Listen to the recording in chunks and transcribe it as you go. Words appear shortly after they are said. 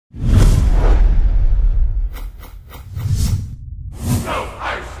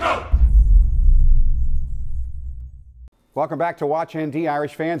Welcome back to Watch ND,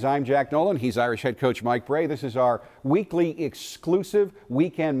 Irish fans. I'm Jack Nolan. He's Irish head coach Mike Brey. This is our weekly exclusive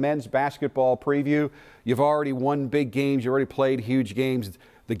weekend men's basketball preview. You've already won big games. You already played huge games.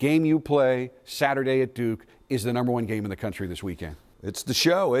 The game you play Saturday at Duke is the #1 game in the country this weekend. It's the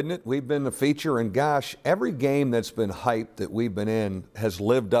show, isn't it? We've been the feature, and gosh, every game that's been hyped that we've been in has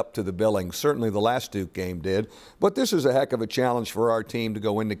lived up to the billing. Certainly the last Duke game did. But this is a heck of a challenge for our team to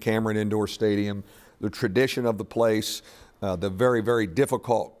go into Cameron Indoor Stadium, the tradition of the place, the very, very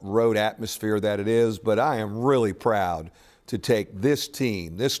difficult road atmosphere that it is. But I am really proud to take this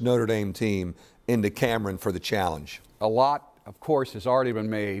team, this Notre Dame team, into Cameron for the challenge. A lot, of course, has already been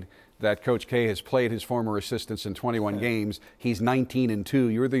made that Coach K has played his former assistants in 21 games. He's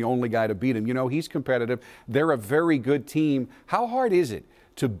 19-2. You're the only guy to beat him. You know, he's competitive. They're a very good team. How hard is it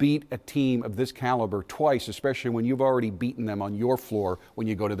to beat a team of this caliber twice, especially when you've already beaten them on your floor when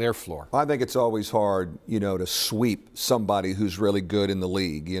you go to their floor? I think it's always hard, to sweep somebody who's really good in the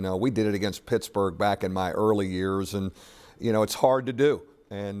league. We did it against Pittsburgh back in my early years, and, it's hard to do.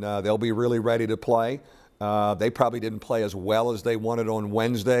 And they'll be really ready to play. They probably didn't play as well as they wanted on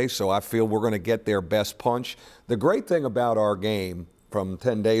Wednesday, so I feel we're going to get their best punch. The great thing about our game from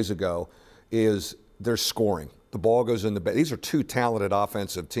 10 days ago is there's scoring. The ball goes in the bed. These are two talented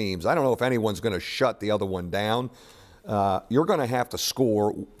offensive teams. I don't know if anyone's going to shut the other one down. You're going to have to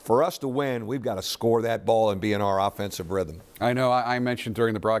score. For us to win, we've got to score that ball and be in our offensive rhythm. I know I mentioned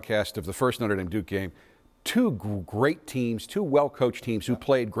during the broadcast of the first Notre Dame Duke game, two great teams, two well-coached teams who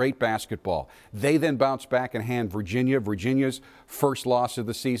played great basketball. They then bounced back and hand Virginia's first loss of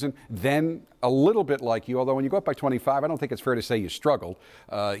the season. Then a little bit like you, although when you go up by 25, I don't think it's fair to say you struggled.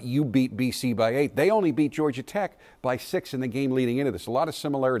 You beat BC by 8. They only beat Georgia Tech by 6 in the game leading into this. A lot of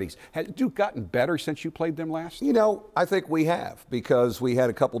similarities. Has Duke gotten better since you played them last? I think we have, because we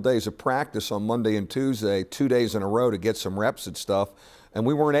had a couple days of practice on Monday and Tuesday, 2 days in a row to get some reps and stuff. And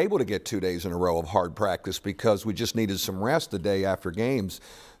we weren't able to get 2 days in a row of hard practice because we just needed some rest the day after games.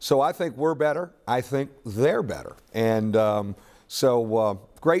 So I think we're better. I think they're better. And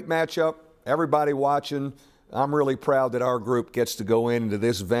great matchup. Everybody watching. I'm really proud that our group gets to go into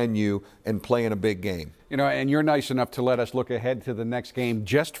this venue and play in a big game. And you're nice enough to let us look ahead to the next game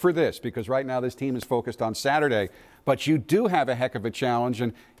just for this, because right now this team is focused on Saturday. But you do have a heck of a challenge,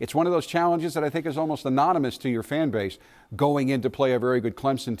 and it's one of those challenges that I think is almost anonymous to your fan base, going in to play a very good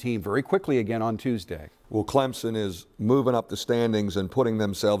Clemson team very quickly again on Tuesday. Well, Clemson is moving up the standings and putting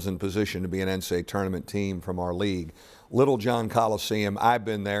themselves in position to be an NCAA tournament team from our league. Little John Coliseum, I've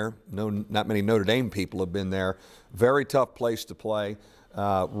been there. Not many Notre Dame people have been there. Very tough place to play.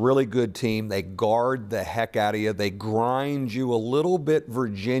 Really good team. They guard the heck out of you. They grind you a little bit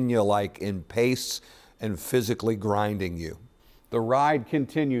Virginia-like in pace and physically grinding you. The ride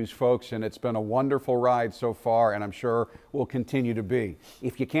continues, folks, and it's been a wonderful ride so far, and I'm sure will continue to be.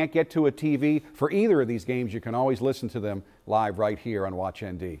 If you can't get to a TV for either of these games, you can always listen to them live right here on Watch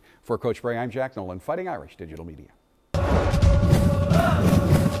ND. For Coach Brey, I'm Jack Nolan, Fighting Irish Digital Media.